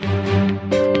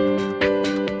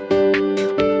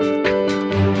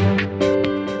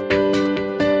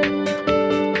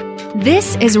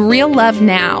This is Real Love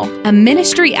Now, a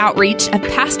ministry outreach of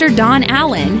Pastor Don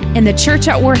Allen in the church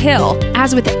at War Hill.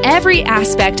 As with every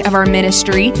aspect of our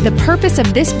ministry, the purpose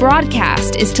of this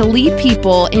broadcast is to lead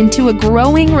people into a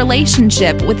growing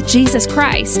relationship with Jesus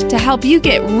Christ to help you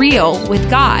get real with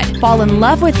God, fall in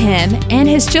love with Him and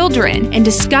His children, and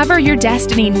discover your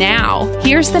destiny now.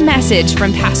 Here's the message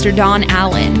from Pastor Don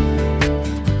Allen.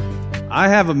 I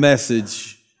have a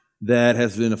message that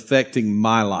has been affecting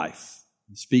my life,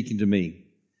 speaking to me.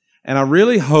 And I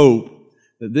really hope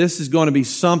that this is going to be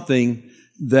something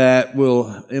that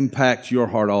will impact your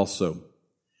heart also.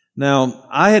 Now,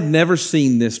 I had never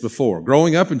seen this before.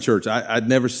 Growing up in church, I'd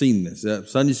never seen this.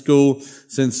 Sunday school,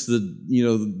 since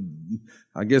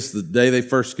I guess the day they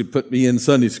first could put me in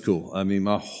Sunday school. I mean,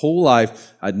 my whole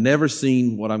life, I'd never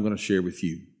seen what I'm going to share with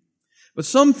you. But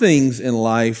some things in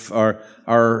life are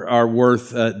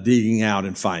worth digging out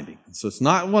and finding. So it's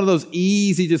not one of those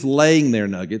easy just laying there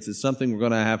nuggets. It's something we're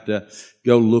going to have to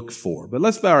go look for. But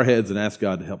let's bow our heads and ask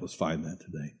God to help us find that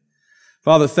today.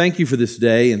 Father, thank you for this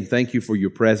day and thank you for your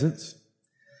presence.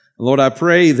 Lord, I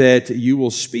pray that you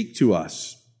will speak to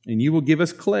us and you will give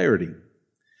us clarity.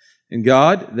 And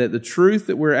God, that the truth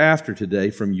that we're after today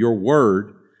from your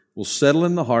word will settle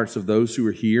in the hearts of those who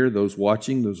are here, those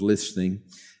watching, those listening.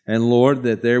 And Lord,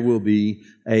 that there will be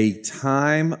a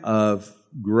time of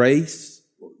grace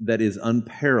that is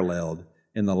unparalleled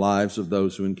in the lives of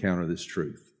those who encounter this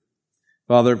truth.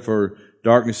 Father, for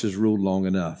darkness has ruled long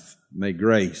enough. May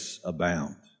grace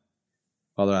abound.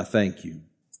 Father, I thank you.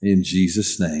 In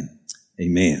Jesus' name,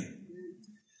 amen.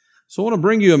 So I want to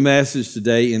bring you a message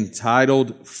today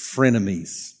entitled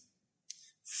Frenemies.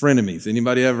 Frenemies.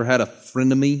 Anybody ever had a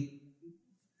frenemy?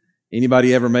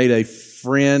 Anybody ever made a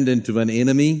friend into an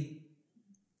enemy?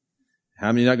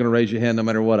 How many are not going to raise your hand no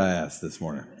matter what I ask this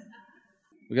morning?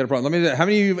 We got a problem. How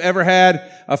many of you have ever had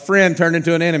a friend turned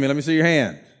into an enemy? Let me see your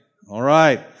hand. All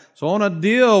right. So I want to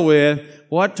deal with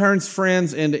what turns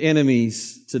friends into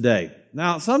enemies today.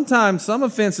 Now, sometimes some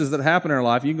offenses that happen in our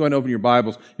life, you can go and open your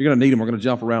Bibles. You're going to need them. We're going to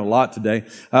jump around a lot today.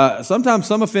 Sometimes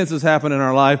some offenses happen in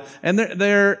our life, and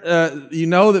you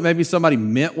know that maybe somebody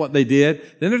meant what they did.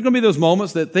 Then there's going to be those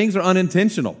moments that things are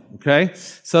unintentional. Okay,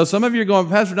 so some of you are going,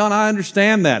 Pastor Don, I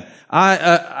understand that.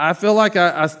 I feel like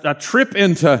I trip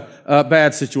into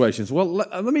bad situations. Well,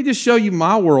 let me just show you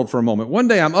my world for a moment. One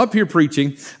day I'm up here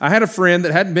preaching. I had a friend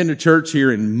that hadn't been to church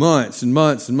here in months and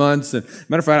months and months. And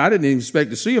matter of fact, I didn't even expect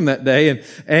to see him that day.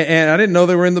 And I didn't know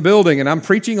they were in the building, and I'm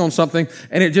preaching on something,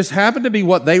 and it just happened to be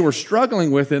what they were struggling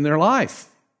with in their life.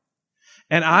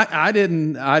 And I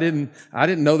didn't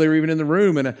know they were even in the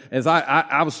room. And as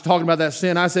I was talking about that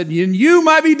sin, I said, you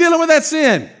might be dealing with that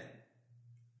sin.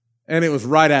 And it was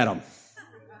right at them.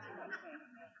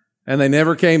 And they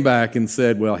never came back and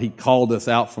said, well, he called us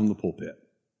out from the pulpit.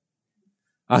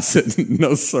 I said,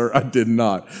 no, sir, I did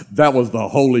not. That was the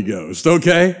Holy Ghost,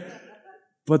 okay?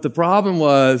 But the problem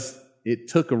was it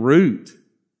took a root,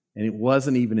 and it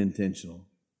wasn't even intentional.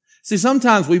 See,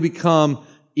 sometimes we become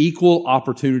equal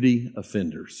opportunity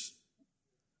offenders.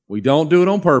 We don't do it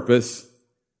on purpose.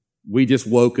 We just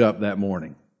woke up that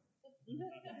morning.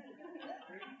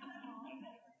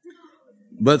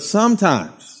 But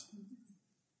sometimes,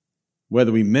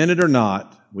 whether we meant it or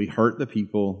not, we hurt the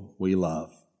people we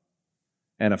love.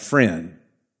 And a friend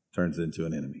turns into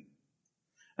an enemy.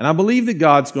 And I believe that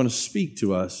God's going to speak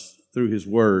to us through His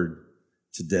Word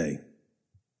today.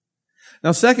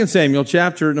 Now, 2 Samuel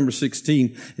chapter number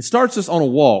 16, it starts us on a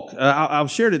walk.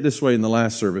 I've shared it this way in the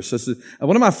last service.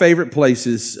 One of my favorite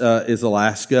places is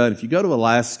Alaska. And if you go to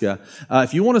Alaska,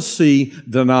 if you want to see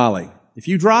Denali, if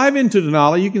you drive into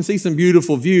Denali, you can see some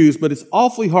beautiful views, but it's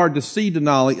awfully hard to see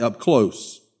Denali up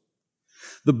close.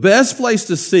 The best place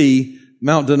to see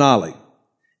Mount Denali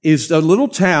is a little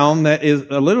town that is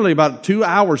literally about 2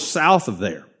 hours south of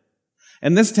there.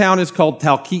 And this town is called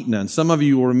Talkeetna. And some of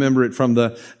you will remember it from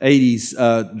the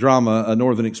 80s drama,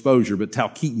 Northern Exposure, but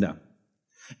Talkeetna.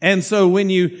 And so when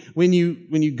you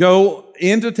go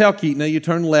into Talkeetna, you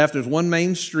turn left. There's one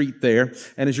main street there.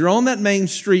 And as you're on that main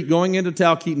street going into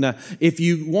Talkeetna, if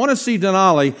you want to see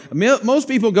Denali, most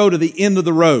people go to the end of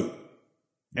the road.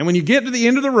 And when you get to the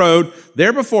end of the road,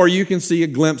 there before you can see a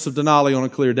glimpse of Denali on a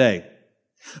clear day.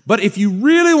 But if you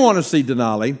really want to see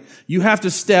Denali, you have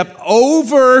to step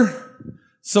over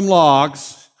some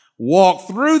logs, walk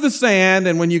through the sand,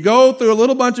 and when you go through a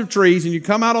little bunch of trees and you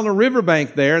come out on the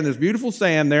riverbank there, and there's beautiful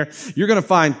sand there, you're going to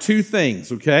find two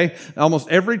things, okay? Almost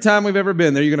every time we've ever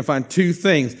been there, you're going to find two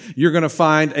things. You're going to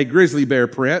find a grizzly bear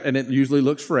print, and it usually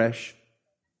looks fresh.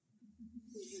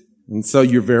 And so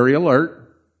you're very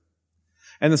alert.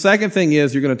 And the second thing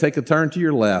is you're going to take a turn to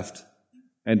your left,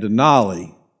 and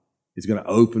Denali is going to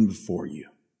open before you.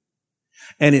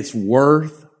 And it's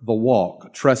worth the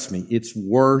walk. Trust me, it's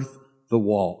worth the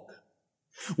walk.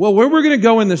 Well, where we're going to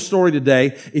go in this story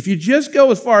today, if you just go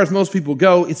as far as most people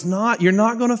go, you're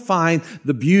not going to find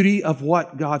the beauty of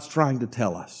what God's trying to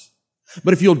tell us.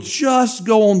 But if you'll just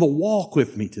go on the walk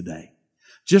with me today,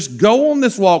 just go on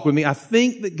this walk with me, I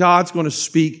think that God's going to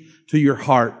speak to your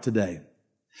heart today.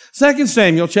 2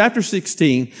 Samuel chapter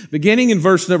 16, beginning in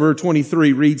verse number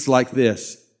 23, reads like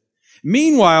this.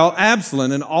 Meanwhile,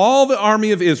 Absalom and all the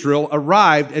army of Israel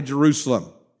arrived at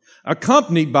Jerusalem,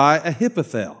 accompanied by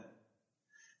Ahithophel.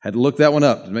 Had to look that one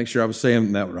up to make sure I was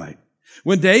saying that right.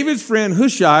 When David's friend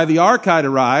Hushai the Archite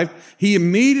arrived, he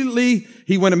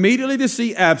went immediately to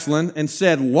see Absalom and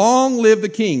said, "Long live the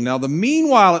king." Now, the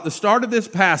meanwhile at the start of this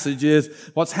passage is,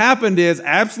 what's happened is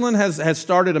Absalom has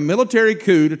started a military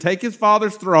coup to take his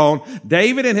father's throne.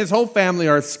 David and his whole family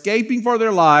are escaping for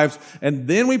their lives. And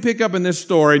then we pick up in this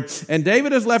story, and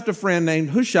David has left a friend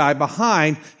named Hushai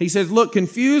behind. He says, "Look,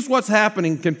 confuse what's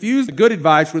happening, confuse the good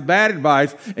advice with bad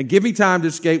advice, and give me time to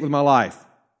escape with my life."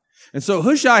 And so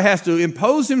Hushai has to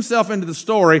impose himself into the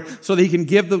story so that he can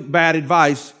give the bad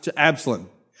advice to Absalom.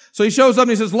 So he shows up and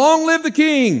he says, "Long live the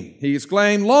king!" He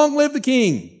exclaimed, "Long live the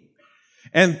king!"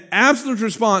 And Absalom's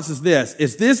response is this: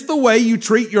 "Is this the way you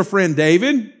treat your friend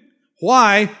David?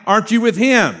 Why aren't you with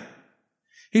him?"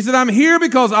 He said, "I'm here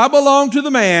because I belong to the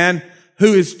man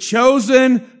who is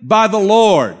chosen by the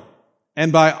Lord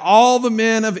and by all the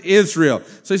men of Israel."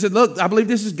 So he said, "Look, I believe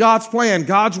this is God's plan,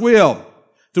 God's will."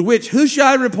 To which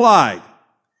Hushai replied,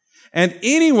 "And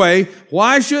anyway,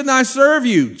 why shouldn't I serve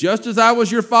you? Just as I was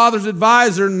your father's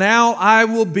advisor, now I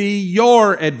will be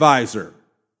your advisor."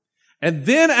 And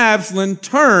then Absalom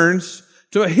turns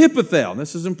to Ahithophel.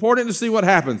 This is important to see what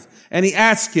happens. And he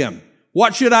asks him,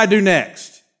 "What should I do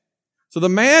next?" So the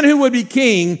man who would be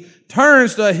king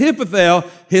turns to Ahithophel,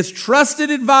 his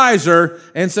trusted advisor,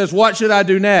 and says, "What should I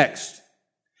do next?"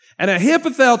 And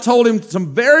Ahithophel told him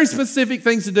some very specific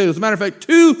things to do. As a matter of fact,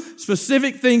 2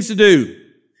 specific things to do.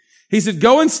 He said,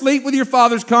 "Go and sleep with your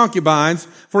father's concubines,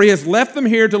 for he has left them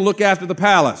here to look after the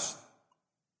palace.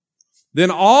 Then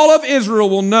all of Israel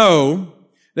will know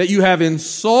that you have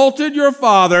insulted your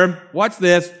father," watch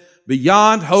this,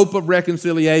 "beyond hope of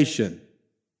reconciliation."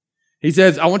 He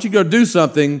says, "I want you to go do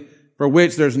something for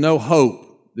which there's no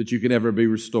hope that you can ever be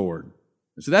restored."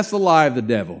 So that's the lie of the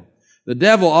devil. The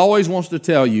devil always wants to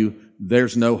tell you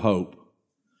there's no hope.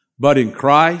 But in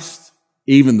Christ,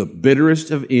 even the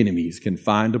bitterest of enemies can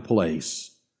find a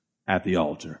place at the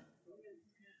altar.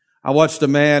 I watched a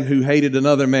man who hated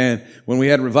another man when we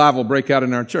had revival break out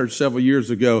in our church several years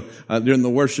ago. During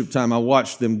the worship time, I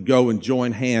watched them go and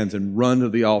join hands and run to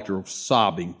the altar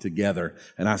sobbing together.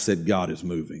 And I said, God is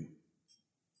moving.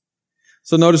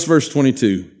 So notice verse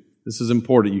 22. This is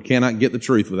important. You cannot get the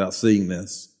truth without seeing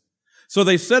this. So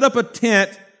they set up a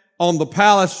tent on the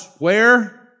palace,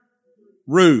 where?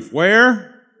 Roof.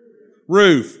 Where?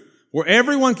 Roof. Where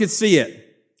everyone could see it.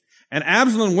 And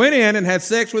Absalom went in and had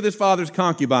sex with his father's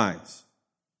concubines.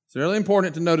 It's really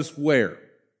important to notice where.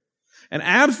 And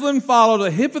Absalom followed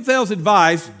Ahithophel's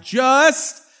advice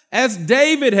just as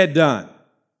David had done.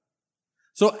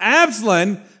 So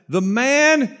Absalom, the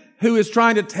man who is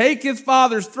trying to take his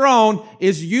father's throne,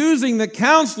 is using the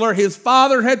counselor his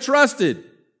father had trusted.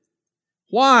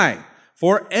 Why?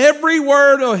 For every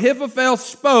word Ahithophel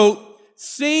spoke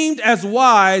seemed as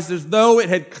wise as though it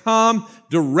had come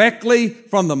directly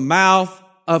from the mouth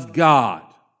of God.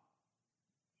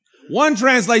 One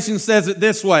translation says it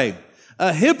this way: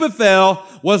 Ahithophel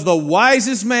was the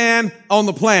wisest man on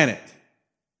the planet.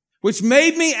 Which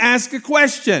made me ask a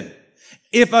question.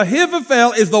 If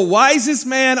Ahithophel is the wisest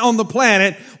man on the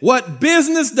planet, what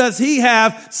business does he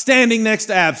have standing next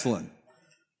to Absalom?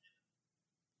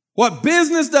 What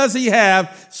business does he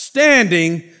have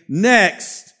standing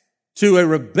next to a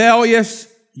rebellious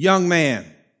young man?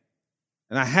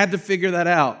 And I had to figure that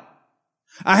out.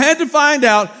 I had to find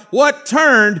out what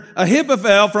turned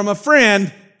Ahithophel from a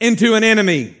friend into an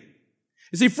enemy.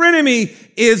 You see, frenemy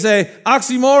is an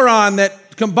oxymoron that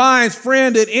combines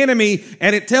friend and enemy,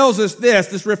 and it tells us this.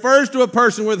 This refers to a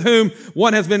person with whom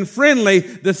one has been friendly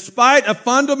despite a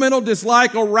fundamental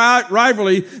dislike or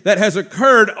rivalry that has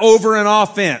occurred over an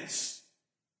offense.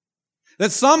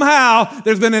 That somehow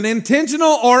there's been an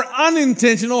intentional or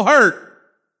unintentional hurt.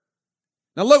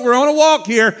 Now look, we're on a walk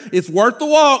here. It's worth the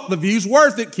walk. The view's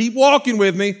worth it. Keep walking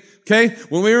with me. Okay?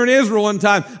 When we were in Israel one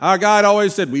time, our guide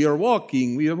always said, we are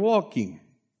walking, we are walking.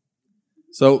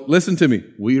 So listen to me.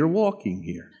 We are walking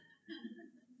here.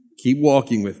 Keep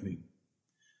walking with me.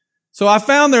 So I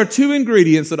found there are 2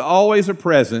 ingredients that always are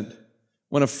present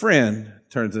when a friend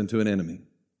turns into an enemy.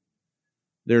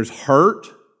 there's hurt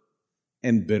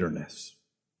and bitterness.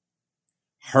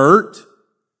 Hurt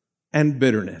and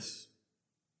bitterness.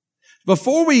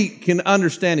 Before we can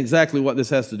understand exactly what this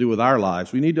has to do with our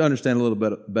lives, we need to understand a little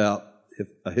bit about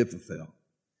Ahithophel.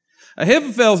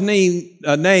 Ahithophel's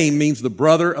name means the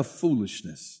brother of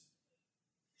foolishness.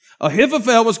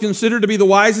 Ahithophel was considered to be the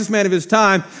wisest man of his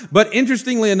time, but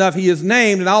interestingly enough, he is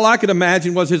named, and all I could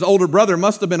imagine was his older brother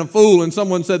must have been a fool, and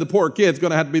someone said the poor kid's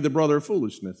going to have to be the brother of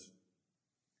foolishness.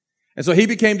 And so he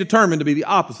became determined to be the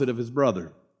opposite of his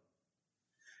brother.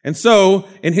 And so,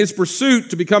 in his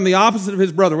pursuit to become the opposite of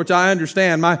his brother, which I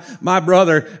understand, my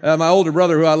brother, my older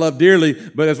brother, who I love dearly,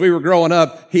 but as we were growing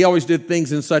up, he always did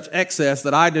things in such excess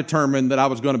that I determined that I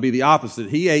was going to be the opposite.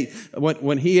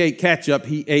 When he ate ketchup,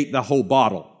 he ate the whole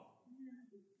bottle.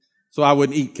 So I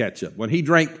wouldn't eat ketchup. When he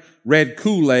drank red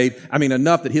Kool-Aid,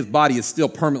 enough that his body is still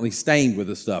permanently stained with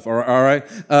the stuff. All right.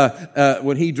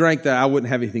 When he drank that, I wouldn't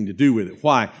have anything to do with it.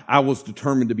 Why? I was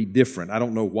determined to be different. I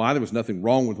don't know why. There was nothing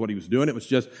wrong with what he was doing. It was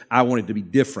just, I wanted to be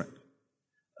different.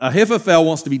 Ahithophel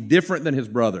wants to be different than his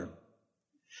brother.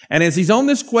 And as he's on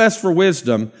this quest for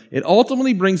wisdom, it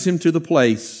ultimately brings him to the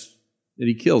place that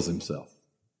he kills himself.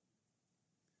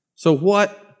 So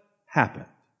what happened?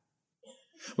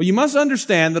 Well, you must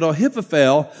understand that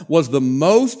Ahithophel was the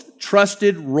most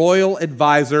trusted royal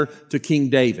advisor to King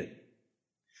David.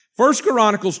 1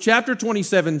 Chronicles chapter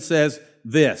 27 says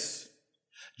this: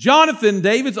 Jonathan,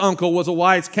 David's uncle, was a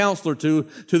wise counselor to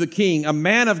the king, a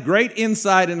man of great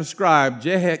insight and a scribe.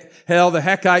 Jehiel the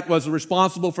Hekite was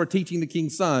responsible for teaching the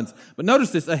king's sons. But notice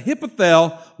this,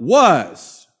 Ahithophel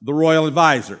was the royal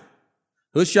advisor.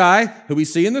 Hushai, who we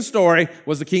see in the story,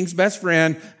 was the king's best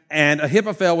friend, and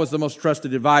Ahithophel was the most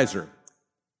trusted advisor.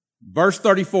 Verse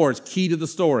 34 is key to the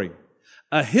story.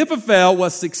 Ahithophel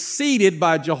was succeeded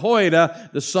by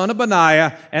Jehoiada, the son of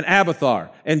Benaiah, and Abiathar.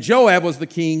 And Joab was the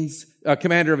king's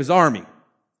commander of his army.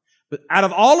 But out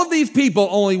of all of these people,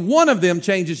 only one of them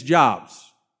changes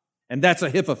jobs. And that's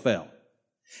Ahithophel.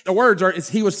 The words are,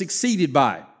 he was succeeded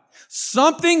by.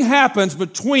 Something happens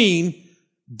between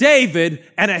David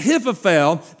and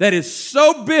Ahithophel that is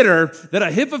so bitter that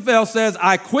Ahithophel says,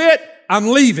 I quit, I'm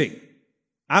leaving.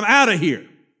 I'm out of here.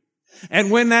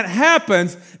 And when that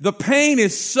happens, the pain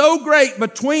is so great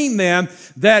between them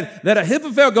that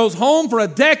Ahithophel goes home for a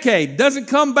decade, doesn't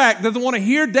come back, doesn't want to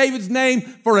hear David's name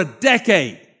for a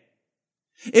decade.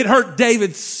 It hurt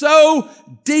David so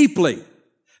deeply.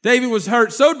 David was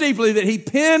hurt so deeply that he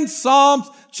penned Psalms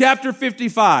chapter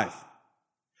 55.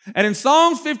 And in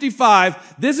Psalms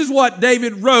 55, this is what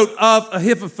David wrote of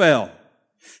Ahithophel.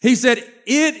 He said,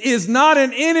 it is not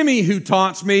an enemy who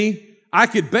taunts me. I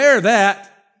could bear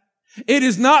that. It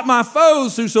is not my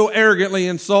foes who so arrogantly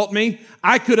insult me.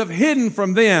 I could have hidden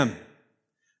from them.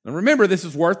 Now remember, this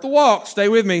is worth the walk. Stay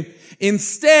with me.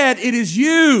 Instead, it is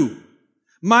you,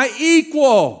 my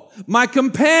equal, my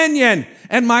companion,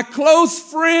 and my close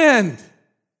friend.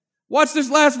 Watch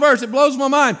this last verse. It blows my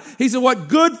mind. He said, what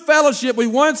good fellowship we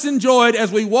once enjoyed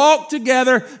as we walked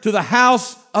together to the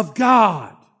house of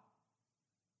God.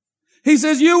 He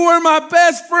says, you were my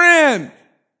best friend.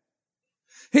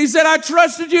 He said, I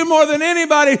trusted you more than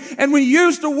anybody, and we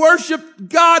used to worship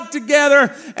God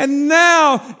together, and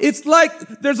now it's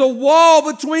like there's a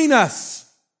wall between us.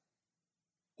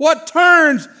 What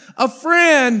turns a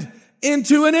friend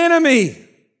into an enemy?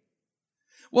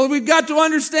 Well, we've got to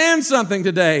understand something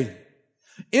today.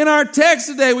 In our text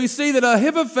today, we see that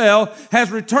Ahithophel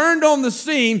has returned on the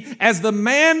scene as the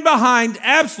man behind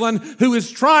Absalom who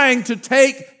is trying to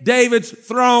take David's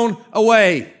throne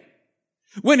away.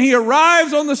 When he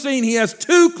arrives on the scene, he has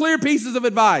two clear pieces of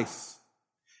advice.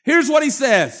 Here's what he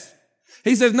says.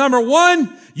 He says, number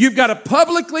one, you've got to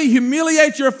publicly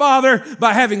humiliate your father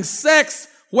by having sex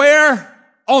where?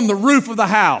 On the roof of the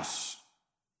house.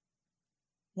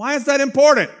 Why is that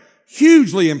important?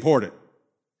 Hugely important.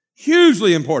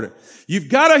 Hugely important. You've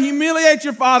got to humiliate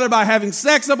your father by having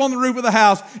sex up on the roof of the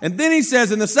house. And then he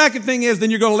says, and the second thing is, then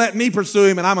you're going to let me pursue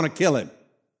him and I'm going to kill him.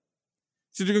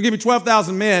 So you're going to give me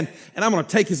 12,000 men and I'm going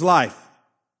to take his life.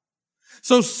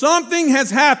 So something has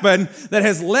happened that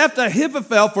has left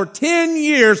Ahithophel for 10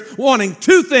 years wanting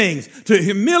two things: to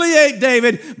humiliate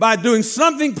David by doing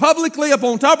something publicly up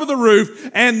on top of the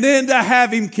roof and then to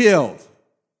have him killed.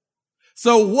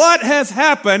 So what has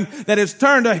happened that has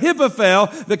turned Ahithophel,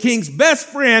 the king's best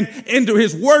friend, into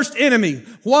his worst enemy?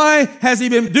 Why has he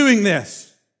been doing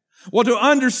this? Well, to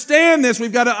understand this,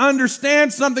 we've got to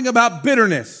understand something about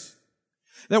bitterness.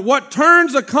 That what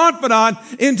turns a confidant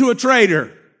into a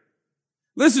traitor.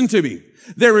 Listen to me.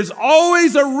 There is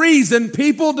always a reason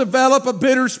people develop a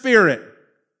bitter spirit.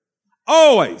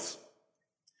 Always.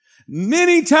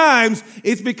 Many times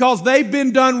it's because they've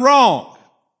been done wrong.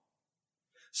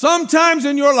 Sometimes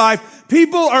in your life,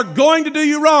 people are going to do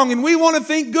you wrong, and we want to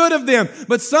think good of them.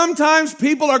 But sometimes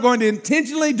people are going to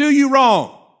intentionally do you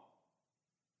wrong.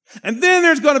 And then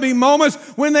there's going to be moments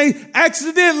when they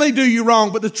accidentally do you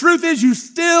wrong. But the truth is, you've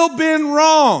still been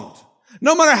wronged.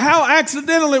 No matter how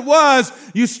accidental it was,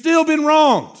 you've still been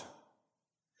wronged.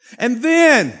 And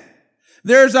then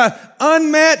there's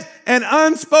unmet and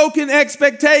unspoken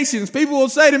expectations. People will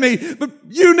say to me, but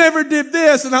you never did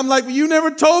this. And I'm like, well, you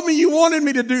never told me you wanted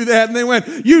me to do that. And they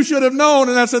went, you should have known.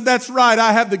 And I said, that's right.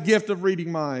 I have the gift of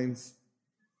reading minds.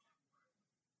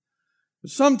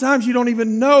 But sometimes you don't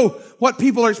even know what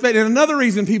people are expecting. And another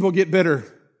reason people get bitter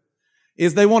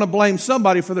is they want to blame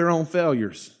somebody for their own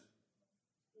failures.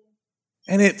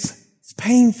 And it's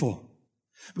painful.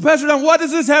 But Pastor Don, what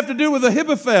does this have to do with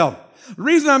Ahithophel? The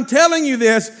reason I'm telling you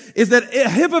this is that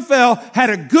Ahithophel had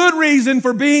a good reason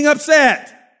for being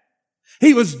upset.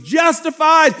 He was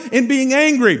justified in being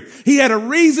angry. He had a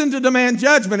reason to demand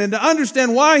judgment. And to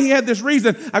understand why he had this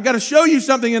reason, I've got to show you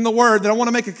something in the Word that I want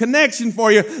to make a connection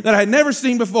for you that I had never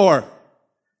seen before.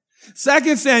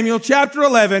 2 Samuel chapter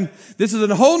 11. This is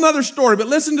a whole nother story, but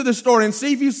listen to the story and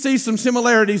see if you see some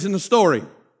similarities in the story.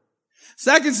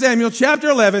 2 Samuel chapter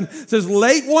 11 says,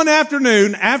 late one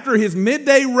afternoon after his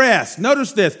midday rest.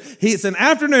 Notice this. It's an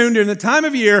afternoon during the time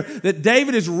of year that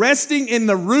David is resting in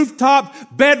the rooftop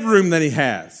bedroom that he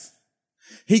has.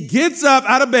 He gets up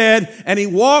out of bed and he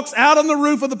walks out on the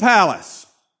roof of the palace.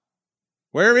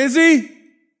 Where is he?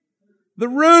 The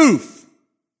roof.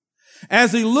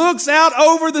 As he looks out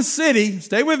over the city,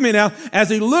 stay with me now. As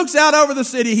he looks out over the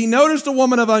city, he noticed a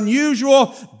woman of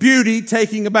unusual beauty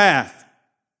taking a bath.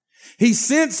 He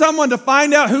sent someone to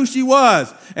find out who she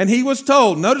was, and he was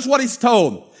told, notice what he's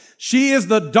told. She is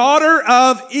the daughter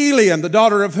of Eliam. The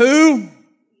daughter of who?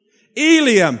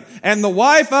 Eliam, and the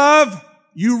wife of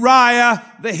Uriah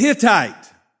the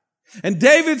Hittite. And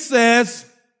David says,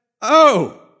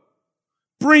 oh,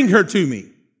 bring her to me.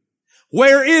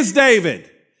 Where is David?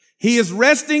 He is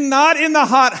resting not in the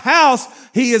hot house.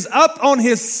 He is up on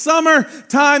his summer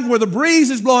time where the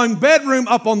breeze is blowing bedroom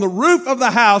up on the roof of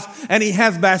the house. And he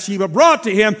has Bathsheba brought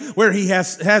to him where he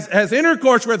has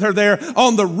intercourse with her there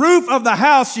on the roof of the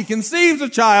house. She conceives a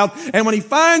child. And when he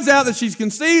finds out that she's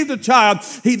conceived a child,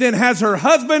 he then has her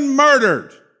husband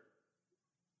murdered.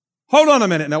 Hold on a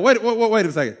minute. Now, wait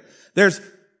a second.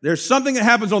 There's something that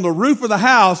happens on the roof of the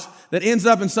house that ends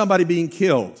up in somebody being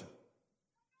killed.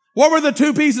 What were the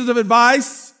two pieces of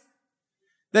advice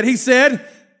that he said?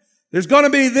 This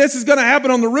is going to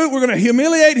happen on the roof. We're going to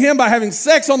humiliate him by having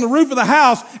sex on the roof of the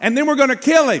house, and then we're going to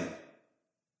kill him.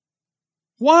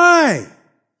 Why?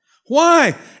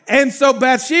 And so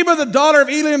Bathsheba, the daughter of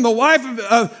Eliam, the wife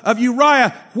of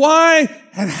Uriah, why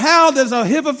and how does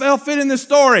Ahithophel fit in this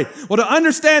story? Well, to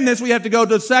understand this, we have to go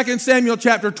to 2 Samuel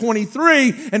chapter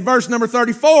 23 and verse number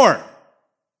 34.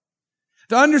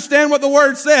 To understand what the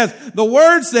word says. The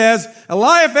word says,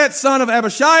 Eliaphat, son of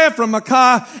Abishai from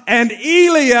Maacah, and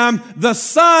Eliam, the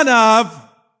son of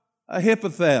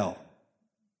Ahithophel.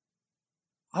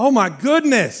 Oh my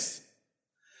goodness.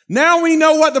 Now we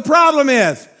know what the problem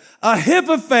is.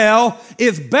 Ahithophel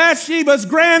is Bathsheba's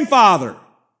grandfather.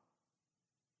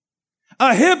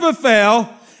 Ahithophel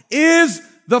is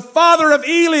the father of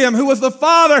Eliam, who was the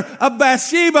father of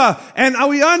Bathsheba. And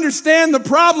we understand the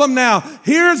problem now.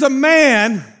 Here's a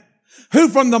man who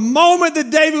from the moment that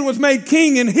David was made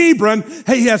king in Hebron,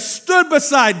 he has stood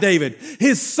beside David.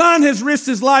 His son has risked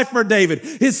his life for David.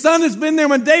 His son has been there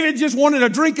when David just wanted a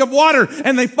drink of water,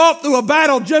 and they fought through a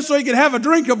battle just so he could have a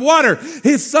drink of water.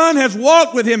 His son has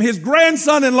walked with him. His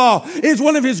grandson-in-law is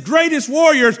one of his greatest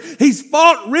warriors. He's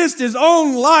fought, risked his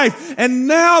own life. And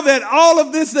now that all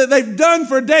of this that they've done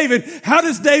for David, how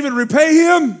does David repay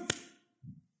him?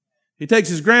 He takes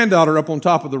his granddaughter up on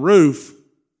top of the roof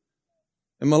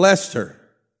and molests her,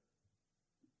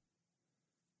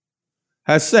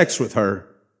 has sex with her,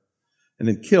 and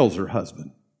then kills her husband.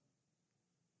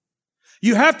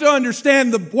 You have to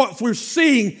understand what we're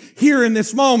seeing here in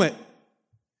this moment.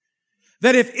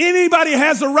 That if anybody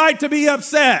has the right to be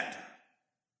upset,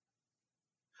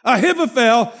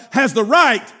 Ahithophel has the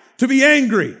right to be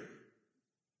angry.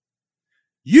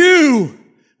 You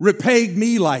repaid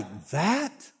me like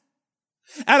that?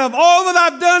 Out of all that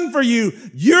I've done for you,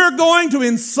 you're going to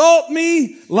insult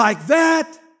me like that?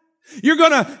 You're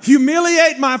going to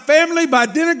humiliate my family by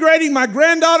denigrating my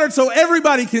granddaughter so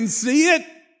everybody can see it?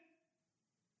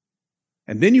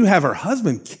 And then you have her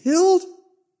husband killed?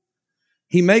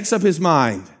 He makes up his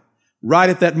mind right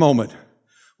at that moment.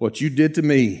 What you did to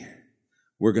me,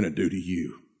 we're going to do to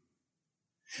you.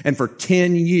 And for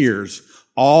 10 years,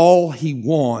 all he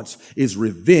wants is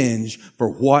revenge for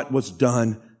what was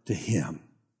done to him.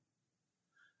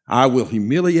 I will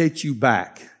humiliate you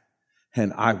back,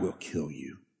 and I will kill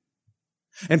you.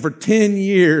 And for 10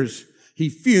 years, he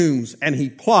fumes and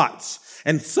he plots.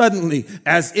 And suddenly,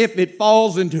 as if it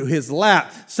falls into his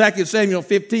lap, 2 Samuel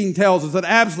 15 tells us that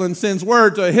Absalom sends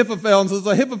word to Ahithophel and says,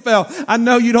 Ahithophel, I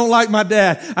know you don't like my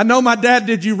dad. I know my dad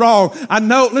did you wrong. I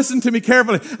know, listen to me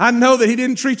carefully. I know that he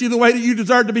didn't treat you the way that you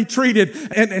deserve to be treated.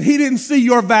 And he didn't see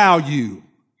your value.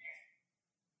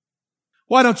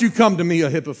 Why don't you come to me,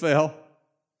 Ahithophel?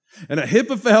 And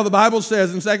Ahithophel, the Bible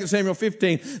says in 2 Samuel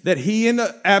 15, that he and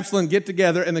Absalom get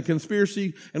together and the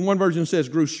conspiracy, and one version says,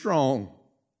 grew strong.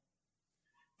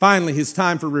 Finally, his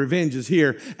time for revenge is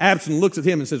here. Absalom looks at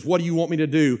him and says, what do you want me to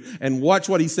do? And watch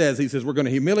what he says. He says, we're going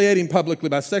to humiliate him publicly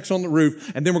by sex on the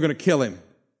roof, and then we're going to kill him.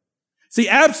 See,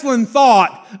 Absalom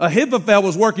thought Ahithophel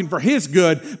was working for his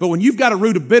good, but when you've got a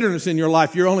root of bitterness in your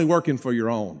life, you're only working for your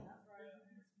own.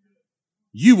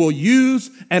 You will use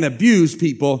and abuse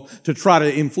people to try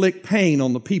to inflict pain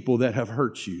on the people that have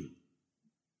hurt you.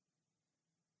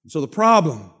 So the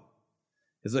problem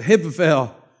is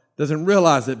Ahithophel doesn't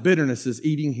realize that bitterness is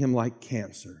eating him like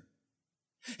cancer.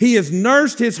 He has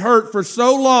nursed his hurt for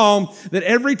so long that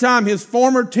every time his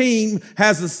former team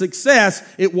has a success,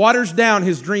 it waters down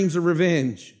his dreams of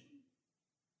revenge.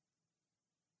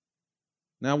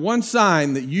 Now, one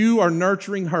sign that you are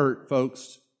nurturing hurt,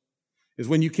 folks, is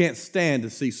when you can't stand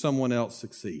to see someone else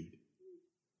succeed.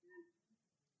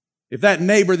 If that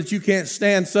neighbor that you can't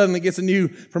stand suddenly gets a new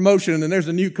promotion and there's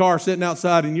a new car sitting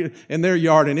outside in their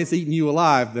yard and it's eating you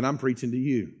alive, then I'm preaching to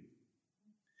you.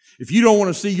 If you don't want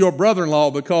to see your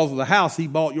brother-in-law because of the house he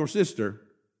bought your sister,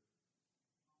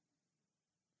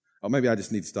 or maybe I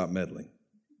just need to stop meddling.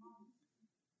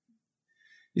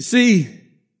 You see,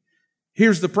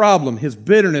 here's the problem. His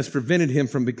bitterness prevented him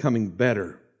from becoming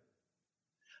better.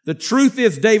 The truth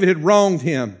is David had wronged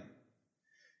him.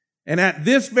 And at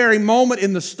this very moment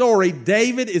in the story,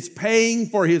 David is paying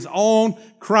for his own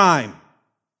crime.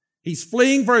 He's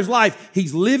fleeing for his life.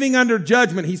 He's living under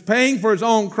judgment. He's paying for his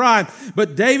own crime.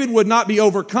 But David would not be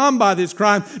overcome by this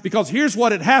crime because here's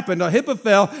what had happened.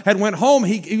 Ahithophel had went home.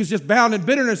 He was just bound in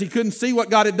bitterness. He couldn't see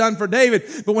what God had done for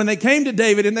David. But when they came to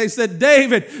David and they said,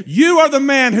 David, you are the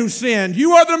man who sinned.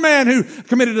 You are the man who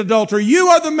committed adultery. You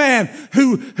are the man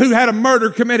who had a murder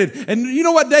committed. And you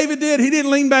know what David did? He didn't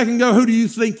lean back and go, who do you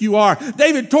think you are?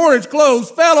 David tore his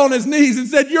clothes, fell on his knees and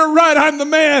said, you're right, I'm the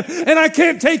man and I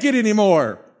can't take it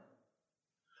anymore.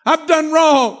 I've done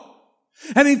wrong.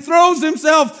 And he throws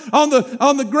himself on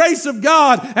the grace of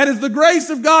God. And as the grace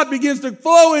of God begins to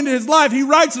flow into his life, he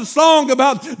writes a song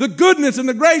about the goodness and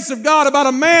the grace of God, about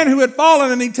a man who had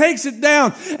fallen, and he takes it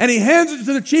down and he hands it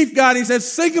to the chief guy and he says,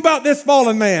 sing about this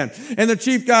fallen man. And the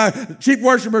chief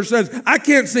worshiper says, I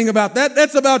can't sing about that.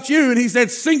 That's about you. And he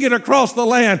said, sing it across the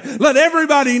land. Let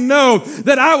everybody know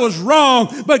that I was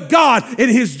wrong, but God in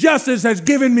his justice has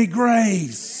given me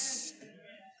grace.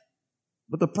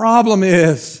 But the problem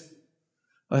is,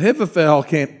 Ahithophel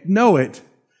can't know it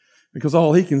because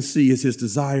all he can see is his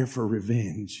desire for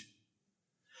revenge.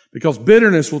 Because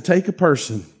bitterness will take a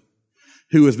person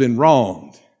who has been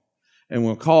wronged and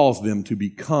will cause them to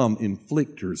become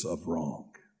inflictors of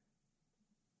wrong.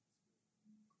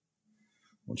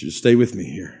 I want you to stay with me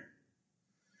here.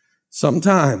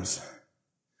 Sometimes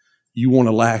you want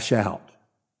to lash out.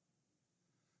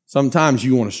 Sometimes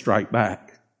you want to strike back.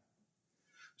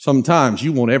 Sometimes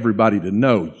you want everybody to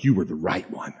know you were the right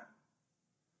one.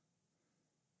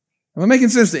 Am I making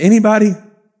sense to anybody?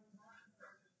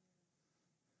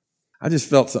 I just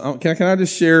felt so. Can I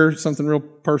just share something real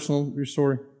personal, your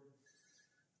story?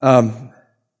 I'm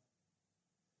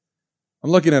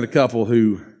looking at a couple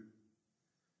who,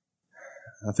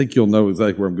 I think you'll know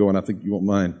exactly where I'm going. I think you won't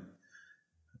mind.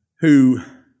 Who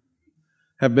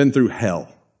have been through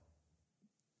hell.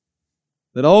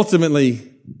 That ultimately,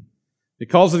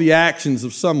 because of the actions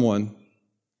of someone,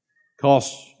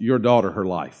 cost your daughter her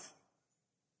life.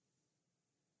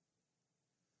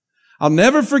 I'll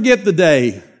never forget the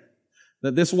day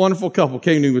that this wonderful couple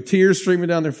came to me with tears streaming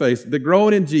down their face. They're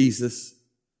growing in Jesus.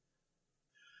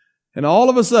 And all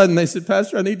of a sudden they said,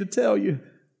 Pastor, I need to tell you,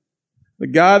 the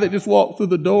guy that just walked through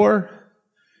the door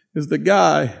is the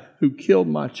guy who killed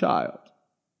my child.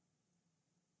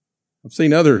 I've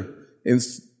seen other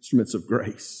instruments of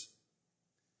grace.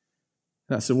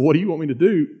 And I said, well, what do you want me to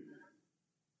do?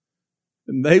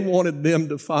 And they wanted them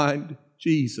to find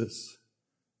Jesus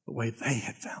the way they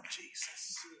had found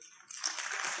Jesus.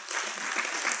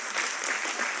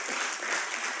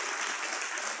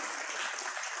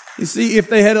 You see, if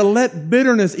they had let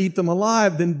bitterness eat them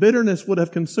alive, then bitterness would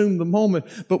have consumed the moment.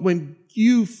 But when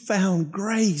you found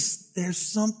grace, there's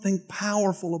something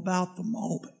powerful about the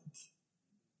moment.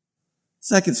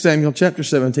 2 Samuel chapter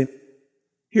 17.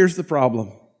 Here's the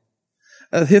problem.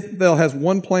 Ahithophel has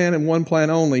one plan and one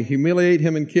plan only. Humiliate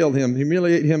him and kill him.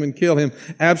 Humiliate him and kill him.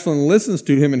 Absalom listens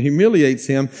to him and humiliates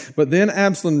him. But then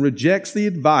Absalom rejects the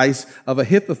advice of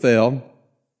Ahithophel,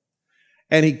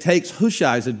 and he takes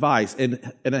Hushai's advice.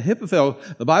 And Ahithophel,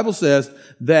 the Bible says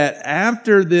that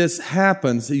after this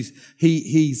happens,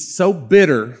 he's so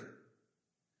bitter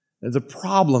that the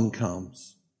problem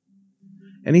comes.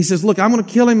 And he says, look, I'm going to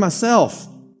kill him myself.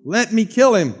 Let me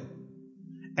kill him.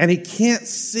 And he can't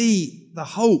see the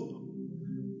hope.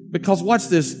 Because watch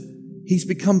this, he's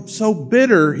become so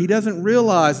bitter, he doesn't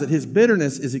realize that his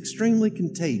bitterness is extremely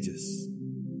contagious.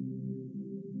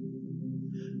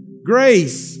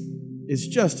 Grace is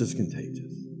just as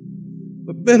contagious,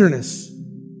 but bitterness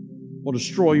will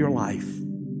destroy your life.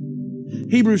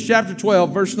 Hebrews chapter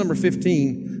 12, verse number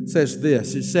 15 says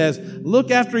this. It says, look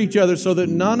after each other so that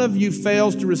none of you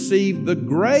fails to receive the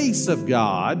grace of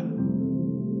God.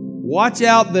 Watch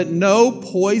out that no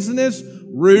poisonous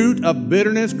root of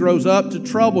bitterness grows up to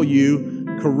trouble you,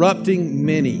 corrupting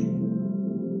many.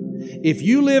 If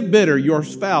you live bitter, your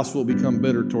spouse will become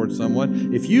bitter towards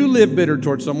someone. If you live bitter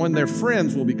towards someone, their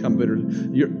friends will become bitter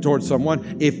towards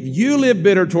someone. If you live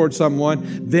bitter towards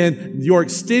someone, then your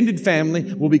extended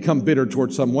family will become bitter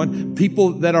towards someone.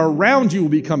 People that are around you will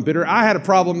become bitter. I had a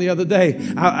problem the other day.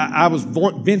 I was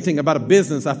venting about a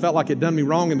business. I felt like it done me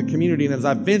wrong in the community, and as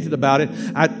I vented about it,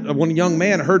 one young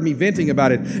man heard me venting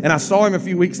about it, and I saw him a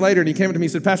few weeks later, and he came up to me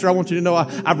and said, Pastor, I want you to know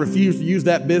I've refused to use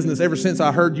that business ever since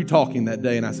I heard you talking that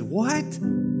day. And I said, what?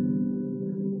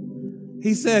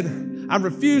 He said, I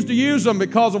refuse to use them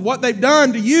because of what they've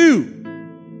done to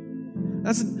you.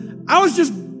 I said, I was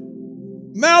just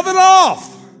mouthing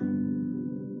off.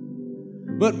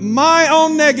 But my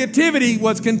own negativity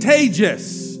was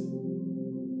contagious.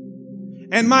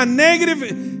 And my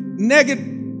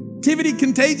negativity,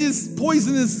 contagious,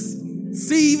 poisonous,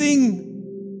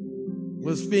 seething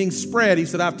was being spread. He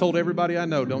said, I've told everybody I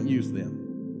know, don't use them.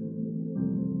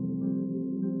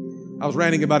 I was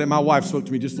ranting about it. My wife spoke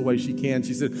to me just the way she can.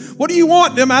 She said, what do you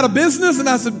want, them out of business? And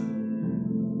I said,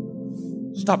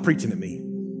 stop preaching at me.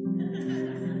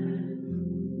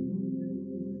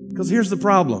 Because here's the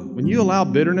problem. When you allow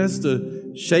bitterness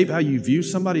to shape how you view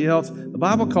somebody else, the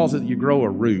Bible calls it you grow a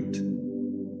root.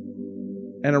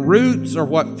 And roots are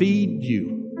what feed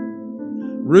you.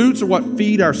 Roots are what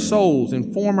feed our souls,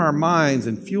 inform our minds,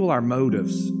 and fuel our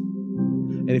motives.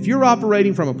 And if you're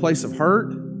operating from a place of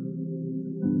hurt,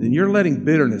 then you're letting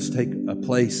bitterness take a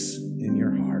place in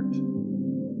your heart.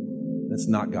 That's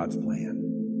not God's plan.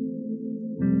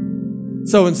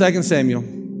 So in 2 Samuel,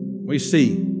 we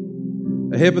see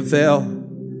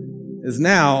Ahithophel is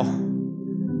now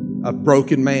a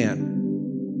broken man.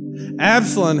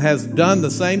 Absalom has done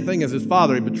the same thing as his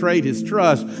father. He betrayed his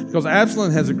trust because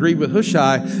Absalom has agreed with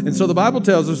Hushai. And so the Bible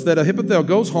tells us that Ahithophel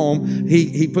goes home,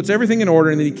 he puts everything in order,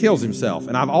 and then he kills himself.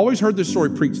 And I've always heard this story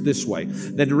preached this way,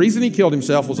 that the reason he killed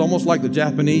himself was almost like the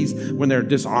Japanese when they're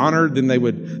dishonored, then they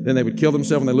would kill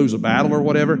themselves when they lose a battle or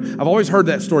whatever. I've always heard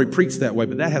that story preached that way,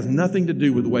 but that has nothing to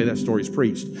do with the way that story is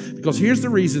preached. Because here's the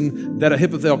reason that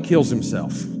Ahithophel kills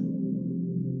himself.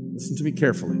 Listen to me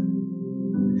carefully.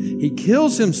 He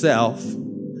kills himself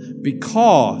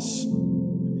because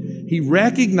he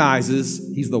recognizes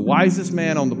he's the wisest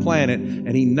man on the planet,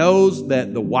 and he knows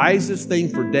that the wisest thing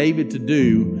for David to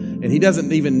do, and he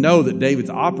doesn't even know that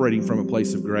David's operating from a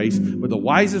place of grace, but the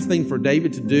wisest thing for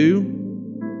David to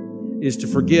do is to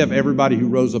forgive everybody who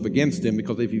rose up against him,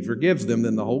 because if he forgives them,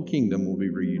 then the whole kingdom will be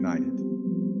reunited.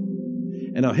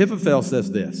 And Ahithophel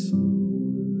says this,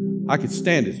 I could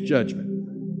stand his judgment,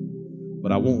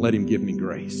 but I won't let him give me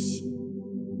grace.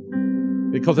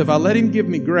 Because if I let him give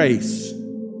me grace,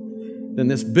 then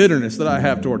this bitterness that I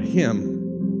have toward him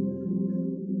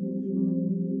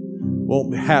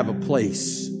won't have a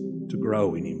place to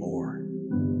grow anymore.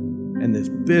 And this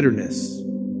bitterness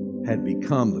had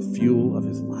become the fuel of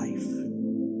his life.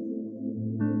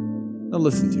 Now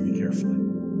listen to me carefully.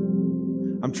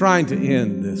 I'm trying to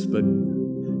end this, but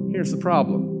here's the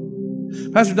problem.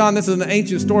 Pastor Don, this is an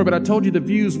ancient story, but I told you the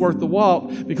view's worth the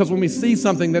walk, because when we see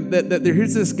something that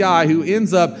here's this guy who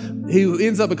ends up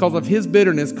because of his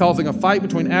bitterness causing a fight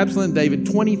between Absalom and David,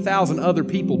 20,000 other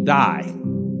people die.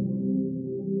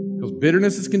 Because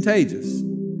bitterness is contagious.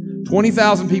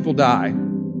 20,000 people die.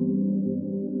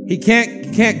 He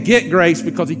can't get grace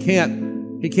because he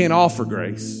can't offer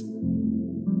grace.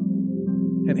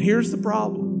 And here's the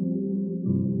problem.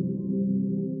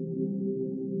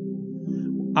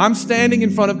 I'm standing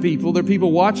in front of people. There are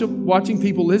people watching,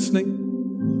 people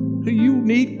listening. Do you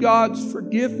need God's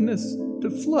forgiveness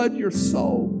to flood your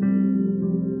soul?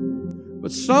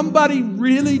 But somebody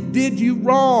really did you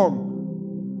wrong.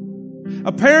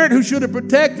 A parent who should have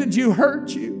protected you hurt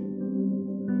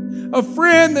you. A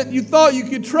friend that you thought you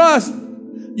could trust,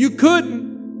 you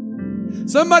couldn't.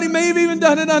 Somebody may have even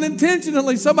done it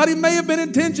unintentionally. Somebody may have been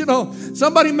intentional.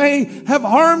 Somebody may have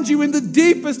harmed you in the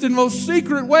deepest and most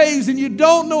secret ways, and you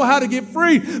don't know how to get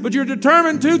free. But you're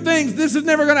determined two things. This is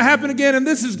never going to happen again, and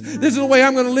this is the way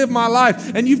I'm going to live my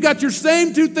life. And you've got your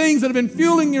same two things that have been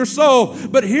fueling your soul.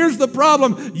 But here's the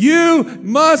problem. You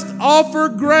must offer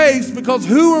grace, because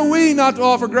who are we not to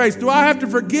offer grace? Do I have to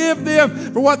forgive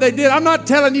them for what they did? I'm not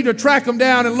telling you to track them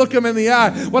down and look them in the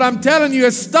eye. What I'm telling you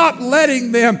is stop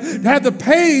letting them have the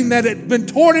pain that had been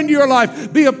torn into your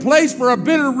life be a place for a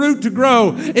bitter root to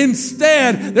grow.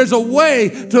 Instead, there's a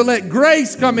way to let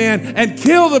grace come in and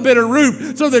kill the bitter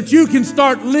root so that you can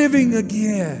start living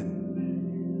again.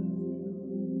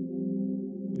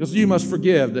 Because you must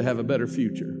forgive to have a better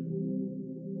future.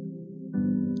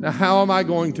 Now, how am I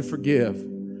going to forgive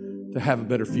to have a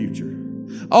better future?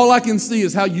 All I can see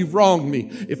is how you've wronged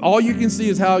me. If all you can see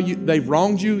is how they've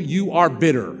wronged you, you are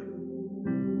bitter.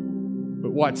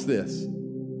 But watch this.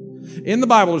 In the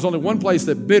Bible, there's only one place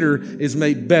that bitter is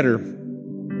made better,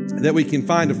 that we can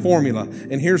find a formula.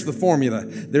 And here's the formula.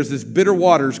 There's this bitter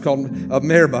waters called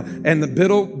Meribah, and the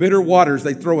bitter waters,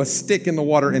 they throw a stick in the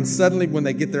water, and suddenly when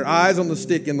they get their eyes on the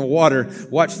stick in the water,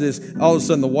 watch this, all of a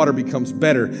sudden the water becomes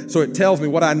better. So it tells me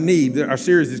what I need. Our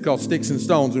series is called Sticks and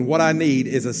Stones, and what I need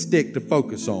is a stick to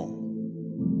focus on.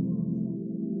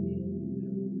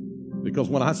 Because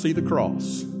when I see the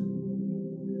cross,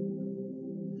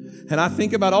 and I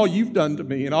think about all you've done to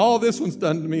me, and all this one's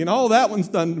done to me, and all that one's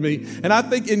done to me. And I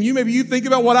think, and maybe you think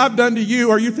about what I've done to you,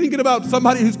 or you're thinking about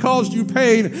somebody who's caused you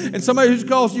pain, and somebody who's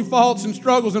caused you faults and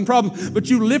struggles and problems. But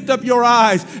you lift up your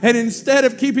eyes, and instead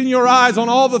of keeping your eyes on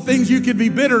all the things you could be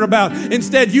bitter about,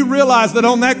 instead you realize that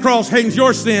on that cross hangs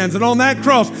your sins, and on that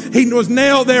cross he was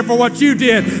nailed there for what you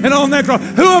did. And on that cross,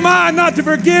 who am I not to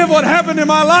forgive what happened in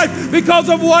my life because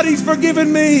of what he's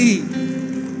forgiven me?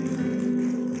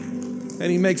 And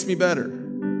he makes me better,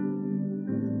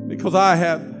 because I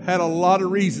have had a lot of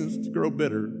reasons to grow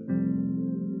bitter.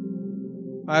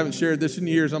 I haven't shared this in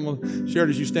years. I'm going to share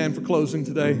it as you stand for closing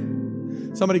today.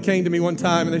 Somebody came to me one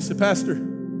time and they said, Pastor,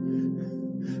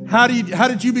 how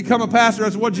did you become a pastor? I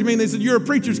said, what do you mean? They said, you're a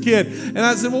preacher's kid. And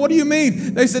I said, well, what do you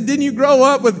mean? They said, didn't you grow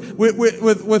up with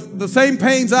the same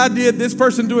pains I did? This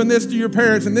person doing this to your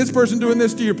parents and this person doing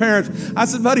this to your parents. I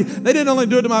said, buddy, they didn't only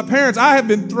do it to my parents. I have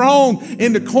been thrown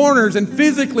into corners and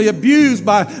physically abused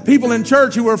by people in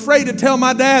church who were afraid to tell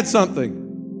my dad something.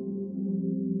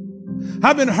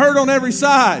 I've been hurt on every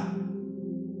side.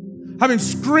 I've been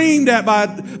screamed at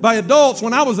by adults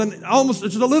when I was almost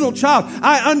just a little child.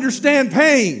 I understand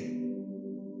pain.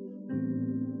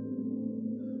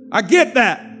 I get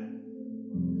that.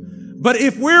 But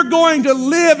if we're going to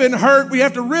live in hurt, we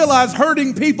have to realize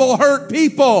hurting people hurt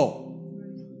people.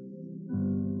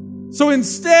 So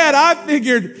instead, I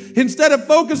figured, instead of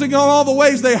focusing on all the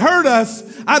ways they hurt us,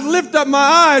 I'd lift up my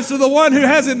eyes to the one who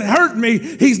hasn't hurt me.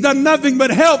 He's done nothing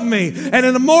but help me.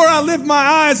 And the more I lift my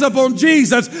eyes up on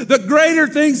Jesus, the greater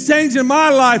things change in my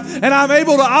life. And I'm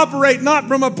able to operate not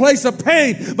from a place of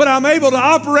pain, but I'm able to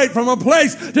operate from a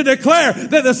place to declare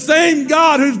that the same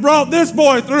God who's brought this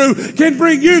boy through can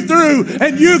bring you through,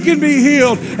 and you can be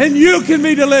healed, and you can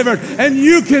be delivered, and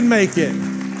you can make it.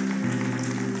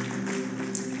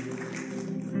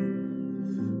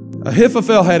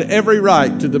 Ahithophel had every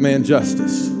right to demand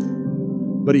justice,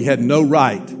 but he had no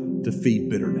right to feed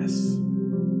bitterness.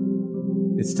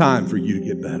 It's time for you to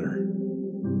get better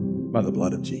by the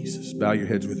blood of Jesus. Bow your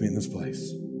heads with me in this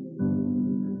place.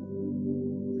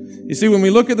 You see, when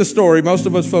we look at the story, most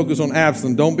of us focus on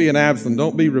Absalom. Don't be an Absalom.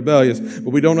 Don't be rebellious.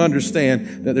 But we don't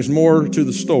understand that there's more to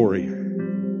the story.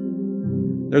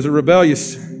 There's a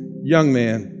rebellious young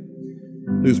man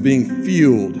who's being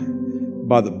fueled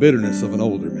by the bitterness of an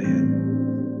older man.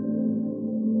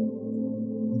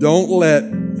 Don't let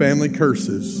family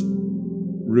curses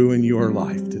ruin your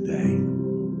life today.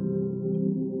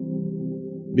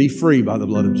 Be free by the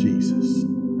blood of Jesus.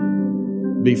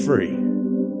 Be free.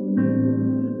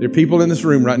 There are people in this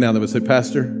room right now that would say,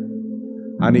 Pastor,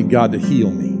 I need God to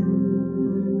heal me,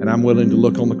 and I'm willing to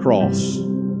look on the cross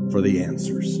for the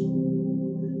answers.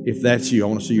 If that's you, I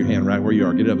want to see your hand right where you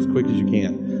are. Get it up as quick as you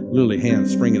can. Literally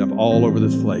hands springing up all over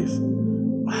this place.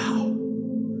 Wow.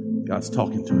 God's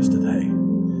talking to us today.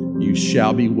 You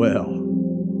shall be well.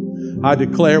 I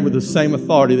declare with the same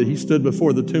authority that he stood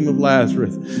before the tomb of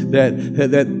Lazarus,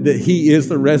 that he is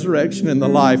the resurrection and the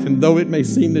life. And though it may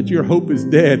seem that your hope is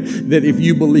dead, that if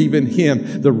you believe in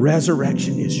him, the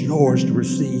resurrection is yours to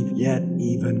receive yet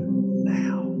even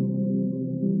now.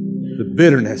 The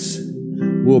bitterness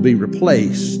will be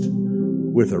replaced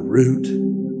with a root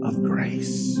of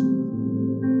grace.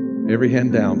 Every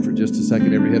hand down for just a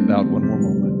second, every head bowed one more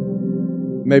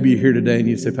moment. Maybe you're here today and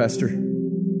you say, Pastor,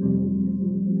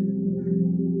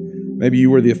 maybe you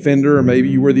were the offender or maybe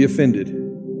you were the offended.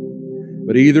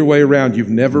 But either way around, you've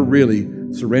never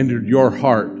really surrendered your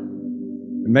heart.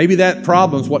 And maybe that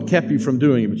problem's what kept you from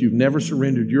doing it, but you've never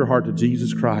surrendered your heart to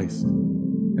Jesus Christ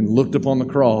and looked upon the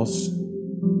cross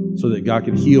so that God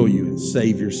can heal you and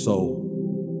save your soul.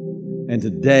 And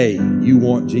today, you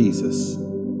want Jesus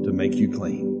to make you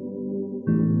clean.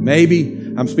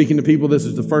 Maybe, I'm speaking to people, this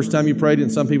is the first time you prayed,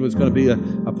 and some people it's going to be a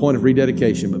point of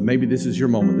rededication, but maybe this is your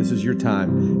moment, this is your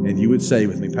time, and you would say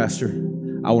with me, Pastor,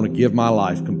 I want to give my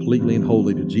life completely and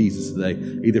wholly to Jesus today,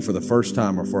 either for the first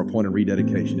time or for a point of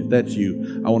rededication. If that's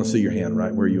you, I want to see your hand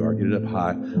right where you are. Get it up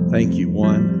high. Thank you.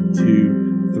 1,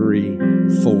 2, 3,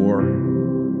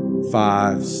 4,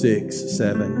 5, 6,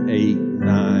 7, 8,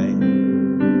 9.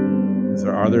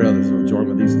 Are there others who will join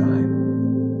with these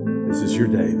 9? This is your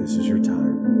day. This is your time.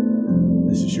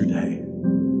 This is your day.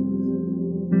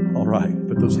 All right,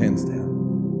 put those hands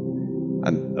down. I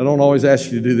don't always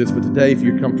ask you to do this, but today, if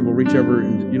you're comfortable, reach over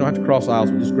and you don't have to cross aisles,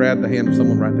 but just grab the hand of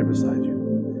someone right there beside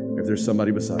you, if there's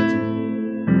somebody beside you.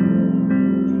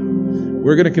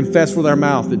 We're going to confess with our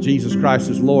mouth that Jesus Christ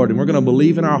is Lord, and we're going to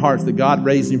believe in our hearts that God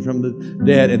raised him from the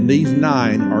dead, and these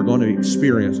 9 are going to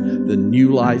experience the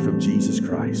new life of Jesus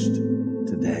Christ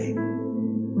today.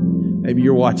 Maybe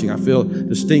you're watching. I feel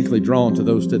distinctly drawn to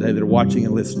those today that are watching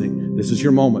and listening. This is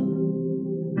your moment.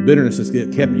 Bitterness has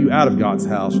kept you out of God's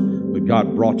house, but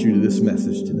God brought you to this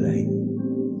message today.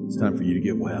 It's time for you to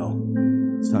get well.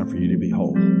 It's time for you to be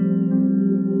whole.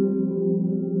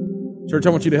 Church,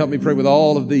 I want you to help me pray with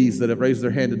all of these that have raised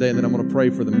their hand today, and then I'm going to pray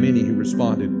for the many who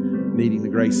responded, needing the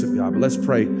grace of God. But let's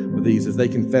pray with these as they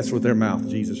confess with their mouth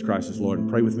Jesus Christ is Lord. And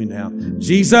pray with me now.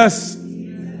 Jesus,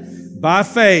 by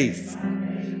faith,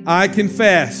 I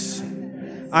confess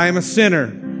I am a sinner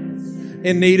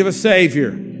in need of a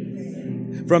Savior.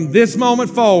 From this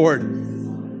moment forward,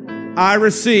 I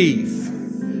receive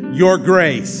your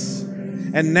grace.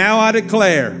 And now I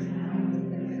declare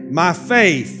my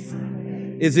faith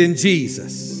is in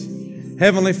Jesus.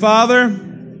 Heavenly Father,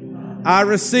 I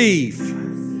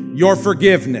receive your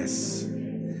forgiveness.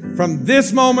 From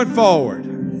this moment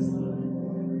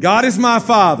forward, God is my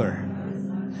Father,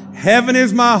 heaven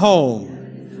is my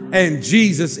home, and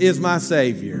Jesus is my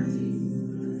Savior.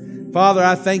 Father,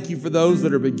 I thank you for those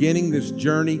that are beginning this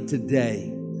journey today.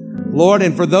 Lord,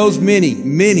 and for those many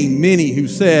who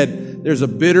said, there's a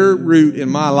bitter root in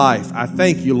my life. I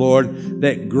thank you, Lord,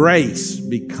 that grace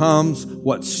becomes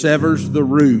what severs the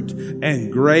root,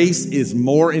 and grace is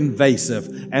more invasive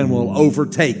and will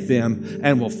overtake them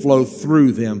and will flow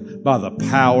through them by the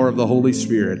power of the Holy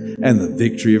Spirit and the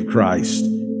victory of Christ.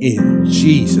 In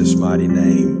Jesus' mighty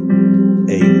name,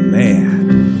 amen.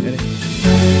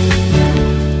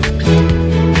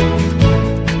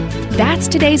 That's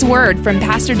today's word from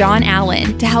Pastor Don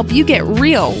Allen to help you get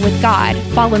real with God,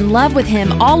 fall in love with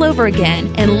Him all over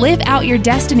again, and live out your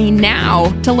destiny now.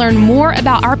 To learn more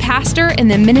about our pastor and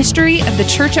the ministry of the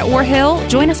church at War Hill,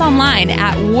 join us online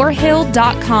at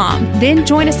warhill.com. Then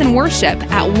join us in worship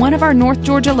at one of our North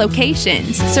Georgia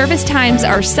locations. Service times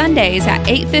are Sundays at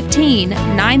 8:15,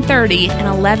 9:30, and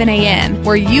 11 a.m.,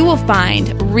 where you will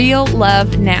find real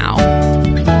love now.